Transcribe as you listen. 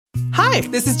Hi,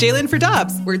 this is Jalen for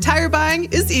Dobbs, where tire buying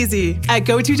is easy. At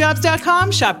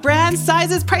GoToDobbs.com, shop brands,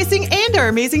 sizes, pricing, and our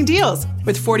amazing deals.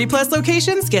 With 40-plus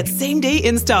locations, get same-day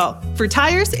install. For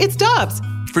tires, it's Dobbs.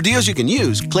 For deals you can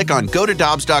use, click on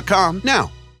GoToDobbs.com now.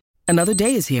 Another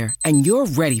day is here, and you're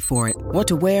ready for it. What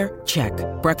to wear? Check.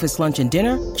 Breakfast, lunch, and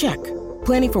dinner? Check.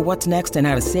 Planning for what's next and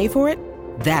how to save for it?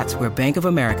 That's where Bank of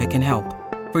America can help.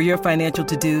 For your financial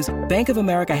to-dos, Bank of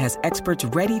America has experts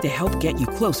ready to help get you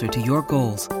closer to your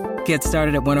goals. Get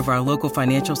started at one of our local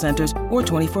financial centers or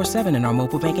 24/7 in our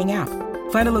mobile banking app.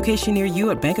 Find a location near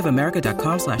you at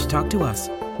bankofamerica.com/talktous.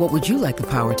 What would you like the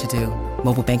power to do?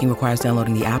 Mobile banking requires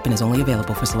downloading the app and is only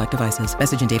available for select devices.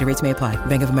 Message and data rates may apply.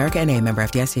 Bank of America N.A., member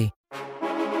FDIC.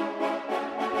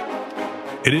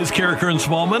 It is Carricker and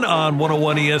Smallman on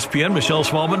 101 ESPN. Michelle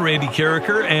Smallman, Randy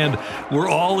Carricker, and we're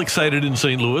all excited in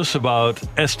St. Louis about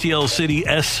STL City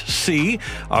SC.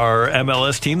 Our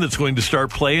MLS team that's going to start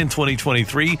play in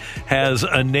 2023 has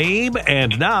a name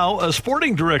and now a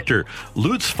sporting director.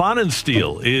 Lutz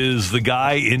Pfannenstiel is the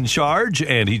guy in charge,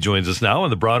 and he joins us now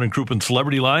on the Brown and Crouppen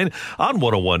Celebrity Line on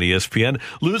 101 ESPN.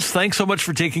 Lutz, thanks so much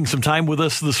for taking some time with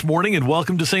us this morning, and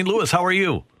welcome to St. Louis. How are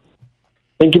you?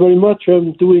 Thank you very much.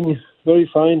 I'm doing very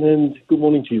fine, and good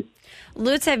morning to you.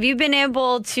 Lutz, have you been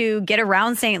able to get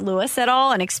around St. Louis at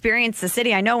all and experience the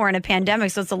city? I know we're in a pandemic,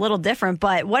 so it's a little different,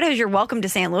 but what has your welcome to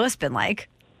St. Louis been like?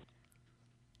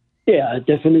 Yeah,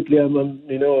 definitely.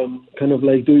 I'm kind of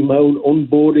like doing my own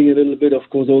onboarding a little bit, of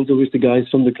course, also with the guys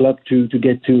from the club to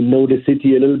get to know the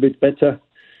city a little bit better.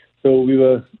 So we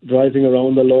were driving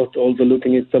around a lot, also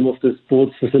looking at some of the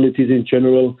sports facilities in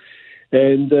general.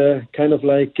 And I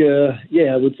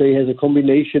would say has a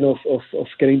combination of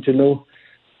getting to know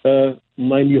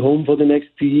my new home for the next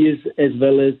 2 years, as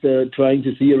well as trying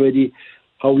to see already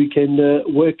how we can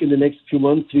work in the next few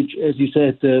months, which, as you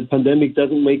said, the pandemic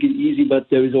doesn't make it easy, but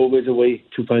there is always a way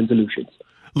to find solutions.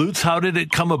 Lutz, how did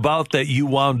it come about that you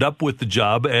wound up with the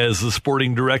job as the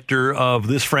sporting director of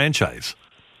this franchise?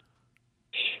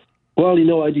 Well,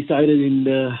 I decided in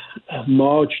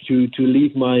March to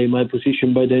leave my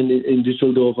position by then in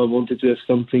Düsseldorf. I wanted to have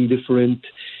something different.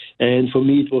 And for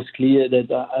me, it was clear that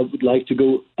I would like to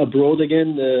go abroad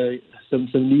again, some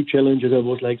new challenges. I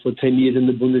was for 10 years in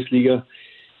the Bundesliga.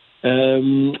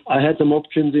 I had some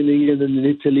options in England and in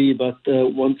Italy, but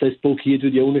once I spoke here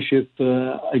to the ownership,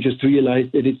 I just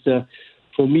realized that it's,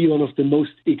 for me, one of the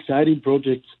most exciting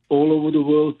projects all over the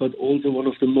world, but also one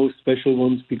of the most special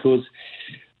ones because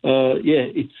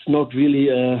it's not really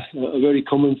a very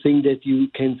common thing that you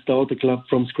can start a club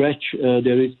from scratch.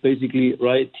 There is basically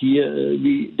right here,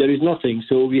 there is nothing.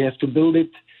 So we have to build it.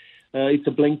 It's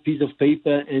a blank piece of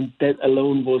paper, and that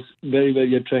alone was very,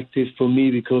 very attractive for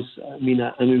me because, I'm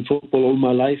in football all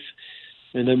my life,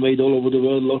 and I made all over the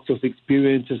world lots of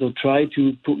experiences. I try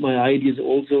to put my ideas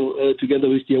also together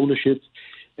with the ownership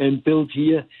and build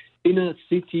here in a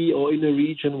city or in a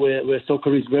region where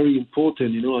soccer is very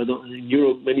important. In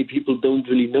Europe, many people don't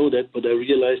really know that, but I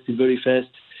realized it very fast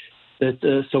that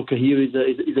soccer here is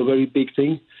a very big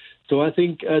thing. So I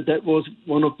think that was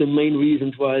one of the main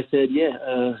reasons why I said,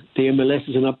 the MLS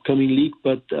is an upcoming league,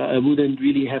 but I wouldn't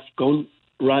really have gone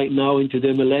right now into the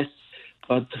MLS.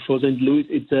 But for St. Louis,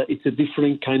 it's a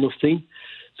different kind of thing.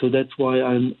 So that's why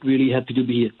I'm really happy to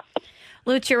be here.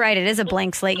 Lutz, you're right. It is a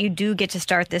blank slate. You do get to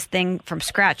start this thing from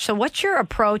scratch. So what's your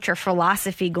approach or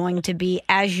philosophy going to be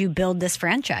as you build this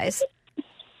franchise?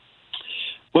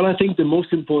 Well, I think the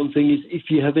most important thing is if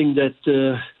you're having that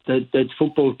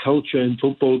football culture and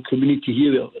football community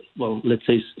here, well, let's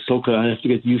say soccer, I have to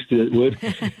get used to that word,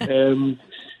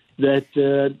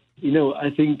 I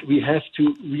think we have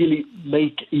to really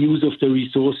make use of the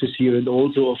resources here and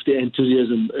also of the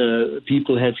enthusiasm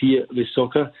people have here with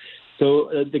soccer. So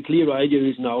the clear idea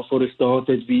is now, for the start,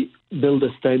 that we build a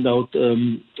standout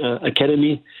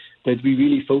academy, that we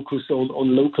really focus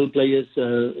on local players,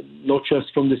 not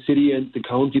just from the city and the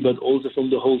county, but also from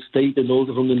the whole state and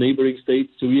also from the neighboring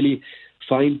states, to really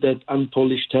find that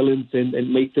unpolished talent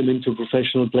and make them into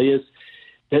professional players.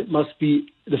 That must be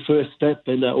the first step.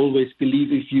 And I always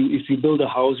believe if you build a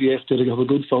house, you have to have a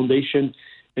good foundation.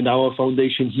 And our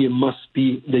foundation here must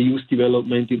be the youth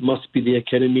development. It must be the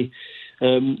academy.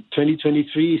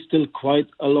 2023 is still quite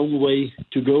a long way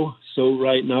to go. So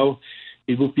right now,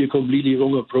 it would be a completely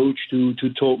wrong approach to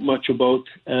talk much about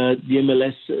the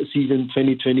MLS season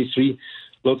 2023.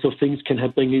 Lots of things can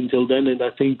happen until then. And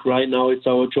I think right now it's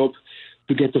our job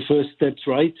to get the first steps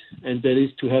right. And that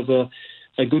is to have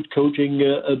a a good coaching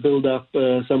build-up,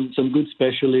 some good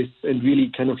specialists, and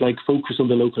really kind of like focus on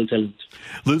the local talent.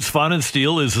 Lutz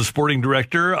Pfannenstiel is the sporting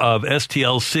director of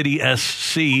STL City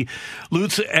SC.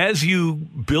 Lutz, as you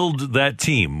build that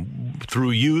team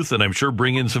through youth, and I'm sure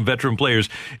bring in some veteran players,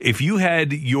 if you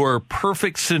had your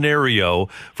perfect scenario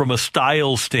from a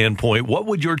style standpoint, what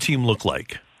would your team look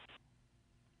like?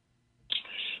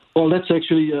 Well, that's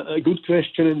actually a good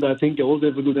question, and I think I also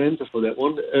have a good answer for that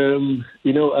one.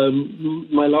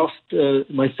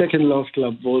 My second last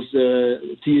club was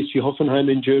TSG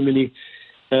Hoffenheim in Germany,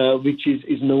 which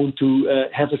is known to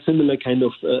have a similar kind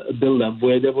of build-up,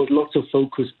 where there was lots of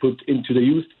focus put into the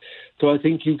youth. So I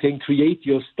think you can create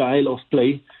your style of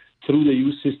play through the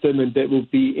youth system, and that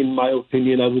would be, in my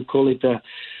opinion, I would call it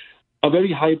a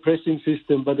very high pressing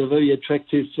system, but a very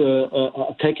attractive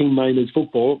attacking-minded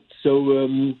football. So,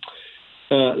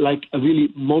 like a really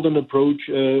modern approach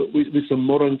with some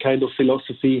modern kind of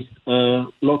philosophy,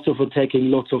 lots of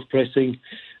attacking, lots of pressing.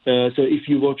 So if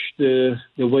you watch the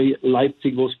way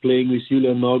Leipzig was playing with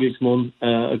Julian Nagelsmann,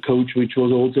 a coach which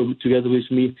was also together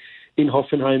with me in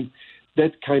Hoffenheim,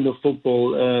 that kind of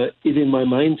football is in my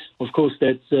mind. Of course,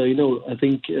 that's, I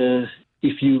think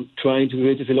if you try to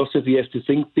create a philosophy, you have to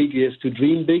think big, you have to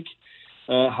dream big.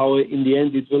 How in the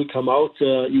end it will come out,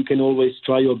 you can always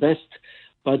try your best.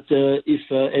 But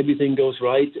if everything goes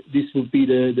right, this would be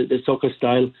the soccer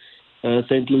style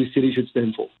St. Louis City should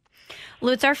stand for.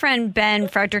 Lutz, our friend Ben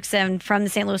Fredrickson from the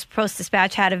St. Louis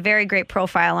Post-Dispatch had a very great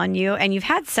profile on you, and you've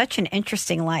had such an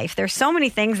interesting life. There's so many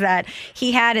things that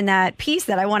he had in that piece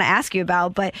that I want to ask you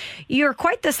about, but you're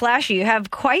quite the slasher. You have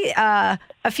quite a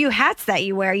few hats that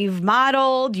you wear. You've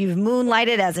modeled, you've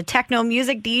moonlighted as a techno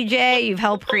music DJ, you've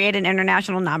helped create an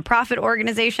international nonprofit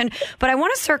organization, but I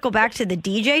want to circle back to the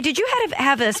DJ. Did you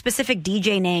have a specific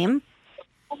DJ name?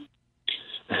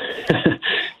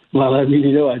 Well, I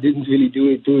mean, I didn't really do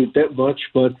it that much,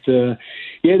 but there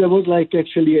was like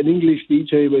actually an English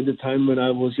DJ at the time when I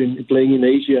was playing in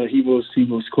Asia. He was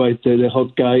quite the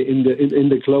hot guy in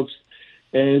the clubs,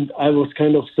 and I was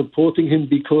kind of supporting him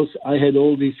because I had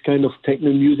all this kind of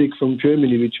techno music from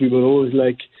Germany, which we were always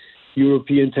like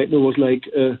European techno was like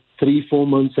 3-4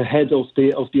 months ahead of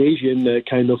the Asian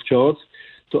kind of charts.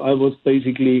 So I was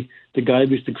basically the guy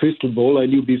with the crystal ball. I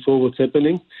knew before what's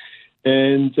happening.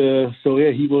 And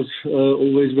he was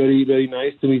always very, very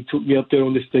nice to me. He took me up there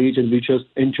on the stage, and we just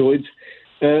enjoyed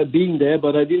being there.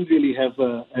 But I didn't really have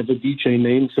a DJ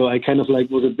name, so I kind of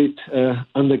like was a bit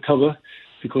undercover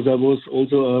because I was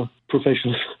also a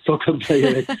professional soccer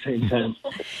player at the same time.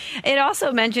 It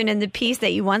also mentioned in the piece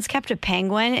that you once kept a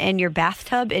penguin in your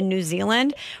bathtub in New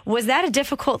Zealand. Was that a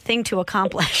difficult thing to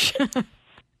accomplish?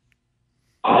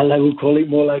 I would call it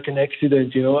more like an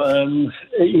accident, I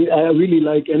really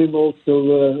like animals,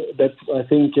 so that's, I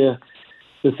think, the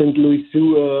St. Louis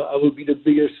Zoo, I will be the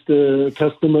biggest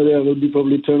customer there. I will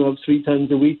probably turn up 3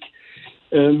 times a week.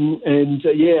 I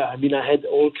had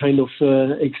all kind of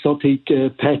exotic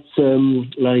pets,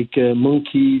 like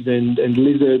monkeys and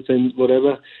lizards and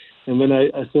whatever. And when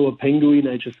I saw a penguin,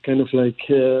 I just kind of like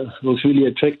was really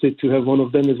attracted to have one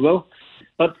of them as well.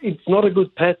 But it's not a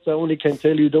good pet. I only can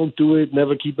tell you, don't do it.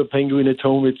 Never keep a penguin at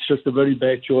home. It's just a very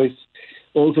bad choice.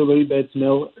 Also very bad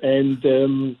smell. And,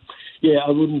 I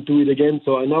wouldn't do it again.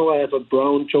 So now I have a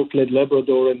brown chocolate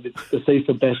Labrador, and it's a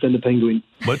safer bet than the penguin.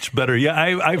 Much better. Yeah,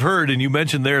 I've heard, and you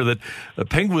mentioned there that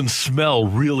penguins smell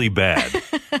really bad.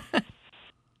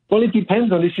 Well, it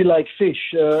depends on if you like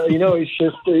fish. It's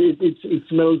just it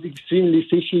smells extremely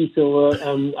fishy. So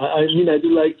I do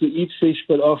like to eat fish,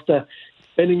 but after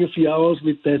spending a few hours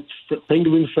with that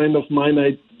penguin friend of mine,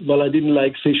 I didn't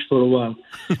like fish for a while.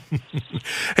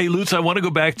 Hey, Lutz, I want to go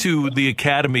back to the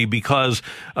academy because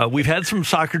we've had some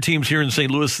soccer teams here in St.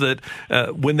 Louis that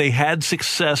when they had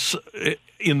success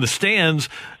in the stands,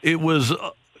 it was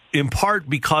in part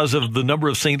because of the number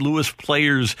of St. Louis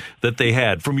players that they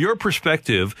had. From your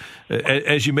perspective,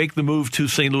 as you make the move to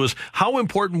St. Louis, how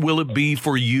important will it be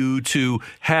for you to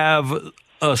have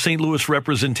a St. Louis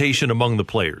representation among the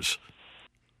players?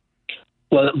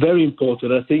 Well, very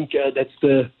important. I think that's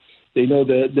the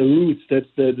roots. That's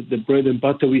the bread and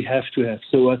butter we have to have.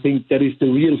 So I think that is the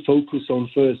real focus on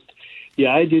first. The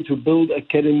idea to build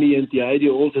academy and the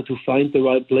idea also to find the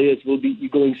right players will be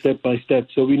going step by step.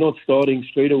 So we're not starting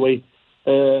straight away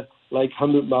like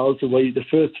 100 miles away. The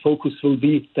first focus will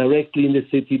be directly in the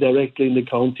city, directly in the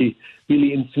county,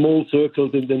 really in small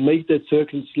circles, and then make that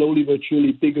circle slowly but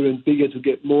surely bigger and bigger to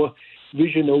get more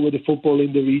vision over the football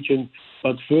in the region.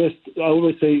 But first, I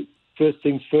always say first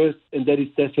things first, and that is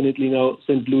definitely now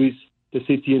St. Louis, the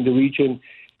city and the region.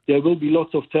 There will be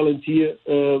lots of talent here.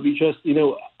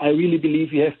 I really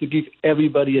believe we have to give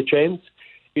everybody a chance.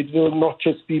 It will not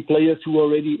just be players who are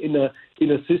already in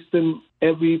a system.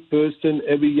 Every person,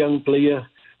 every young player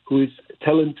who is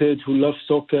talented, who loves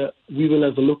soccer, we will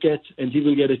have a look at, and he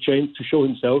will get a chance to show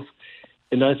himself.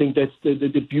 And I think that's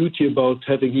the beauty about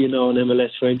having here now an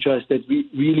MLS franchise, that we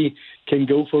really can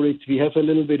go for it. We have a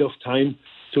little bit of time,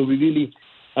 so we really,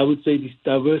 I would say, this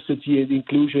diversity and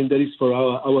inclusion, that is for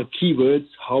our keywords,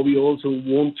 how we also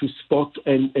want to spot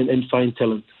and find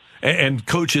talent. And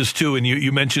coaches, too. And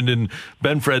you mentioned in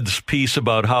Benfred's piece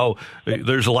about how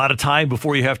there's a lot of time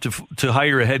before you have to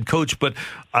hire a head coach. But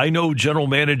I know general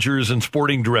managers and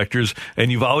sporting directors,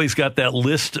 and you've always got that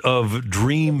list of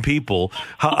dream people.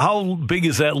 How big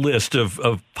is that list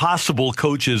of possible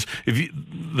coaches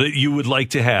that you would like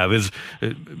to have? Is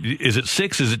it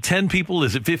 6? Is it 10 people?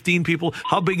 Is it 15 people?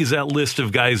 How big is that list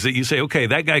of guys that you say, okay,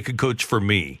 that guy could coach for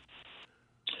me?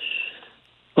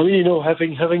 I mean,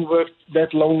 having worked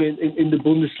that long in the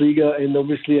Bundesliga, and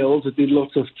obviously I also did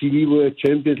lots of TV work,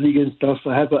 Champions League and stuff,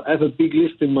 I have a big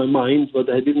list in my mind, but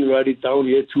I didn't write it down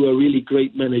yet, who are really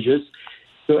great managers.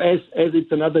 So as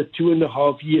it's another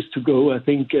 2.5 years to go, I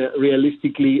think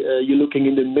realistically you're looking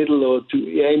in the middle of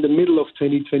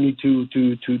 2022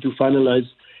 to finalize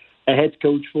a head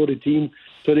coach for the team.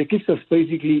 So that gives us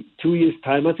basically 2 years'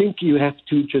 time. I think you have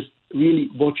to just really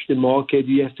watch the market.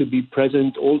 You have to be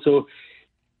present also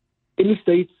in the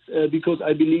States, because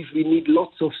I believe we need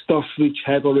lots of stuff which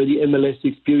have already MLS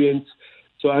experience.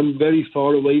 So I'm very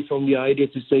far away from the idea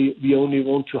to say we only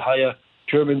want to hire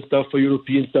German stuff or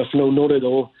European stuff. No, not at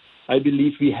all. I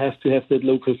believe we have to have that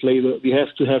local flavor. We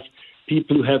have to have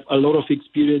people who have a lot of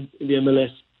experience in the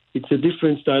MLS. It's a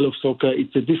different style of soccer.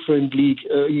 It's a different league.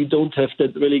 You don't have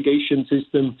that relegation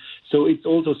system. So it's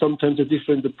also sometimes a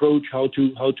different approach how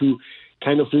to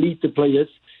kind of lead the players.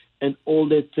 And all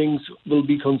that things will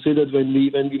be considered when we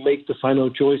make the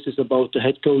final choices about the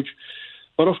head coach.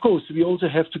 But of course, we also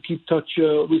have to keep touch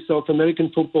with South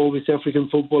American football, with African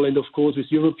football, and of course with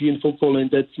European football.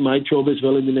 And that's my job as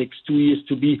well in the next 2 years,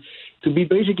 to be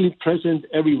basically present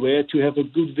everywhere, to have a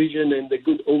good vision and a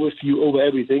good overview over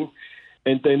everything.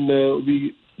 And then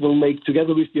we will make,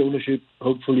 together with the ownership,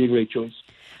 hopefully a great choice.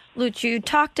 Lutz, you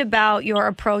talked about your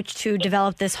approach to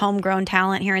develop this homegrown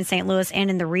talent here in St. Louis and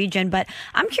in the region, but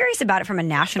I'm curious about it from a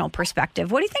national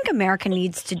perspective. What do you think America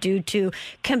needs to do to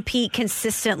compete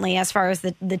consistently as far as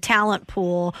the talent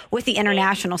pool with the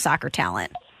international soccer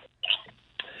talent?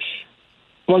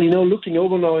 Well, looking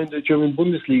over now in the German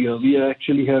Bundesliga, we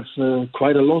actually have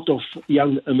quite a lot of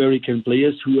young American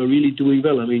players who are really doing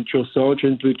well. I mean, Joe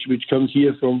Sargent, which comes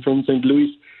here from St.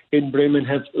 Louis in Bremen,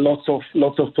 have lots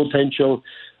of potential.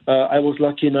 I was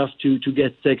lucky enough to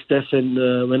get Zach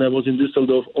Steffen when I was in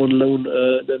Düsseldorf on loan,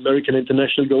 the American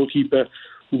international goalkeeper,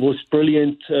 who was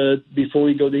brilliant before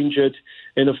he got injured.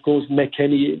 And of course,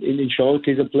 McKennie in Schalke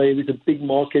is a player with a big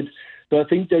market. So I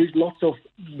think there is lots of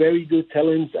very good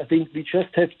talents. I think we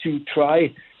just have to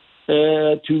try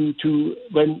to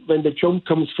when the jump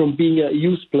comes from being a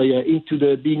youth player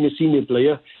into being a senior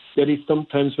player. That is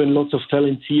sometimes when lots of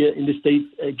talents here in the States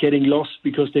are getting lost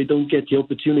because they don't get the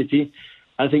opportunity.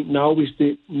 I think now with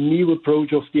the new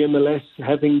approach of the MLS,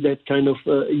 having that kind of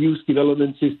youth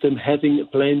development system, having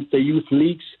planned the youth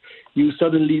leagues, you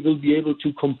suddenly will be able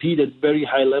to compete at very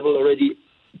high level already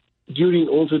during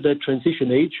also that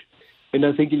transition age. And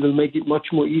I think it will make it much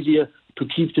more easier to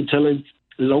keep the talent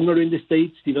longer in the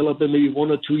States, develop them maybe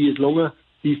 1 or 2 years longer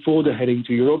before they're heading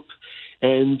to Europe.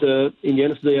 And in the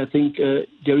end of the day, I think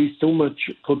there is so much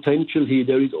potential here.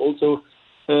 There is also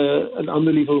an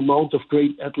unbelievable amount of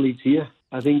great athletes here.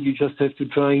 I think you just have to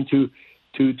try to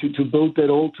build that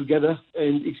all together.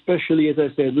 And especially, as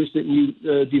I said, with the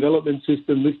new development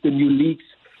system, with the new leagues,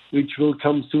 which will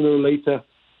come sooner or later,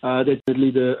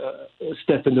 definitely the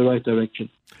step in the right direction.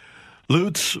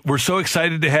 Lutz, we're so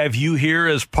excited to have you here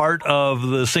as part of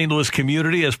the St. Louis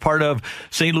community, as part of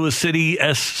St. Louis City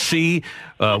SC.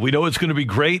 We know it's going to be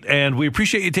great, and we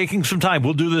appreciate you taking some time.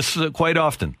 We'll do this quite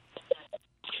often.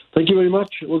 Thank you very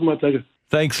much. It was my pleasure.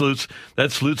 Thanks, Lutz.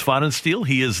 That's Lutz Pfannenstiel.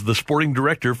 He is the sporting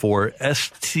director for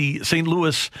St.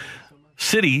 Louis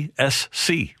City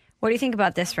SC. What do you think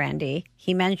about this, Randy?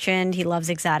 He mentioned he loves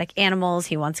exotic animals.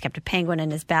 He once kept a penguin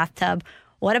in his bathtub.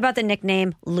 What about the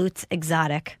nickname Lutz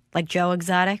Exotic? Like Joe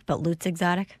Exotic, but Lutz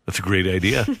Exotic? That's a great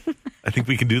idea. I think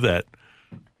we can do that.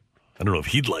 I don't know if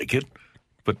he'd like it,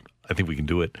 but I think we can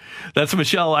do it. That's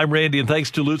Michelle. I'm Randy, and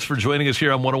thanks to Lutz for joining us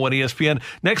here on 101 ESPN.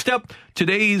 Next up,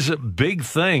 today's big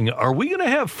thing. Are we going to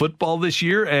have football this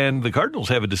year? And the Cardinals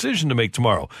have a decision to make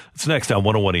tomorrow. It's next on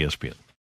 101 ESPN.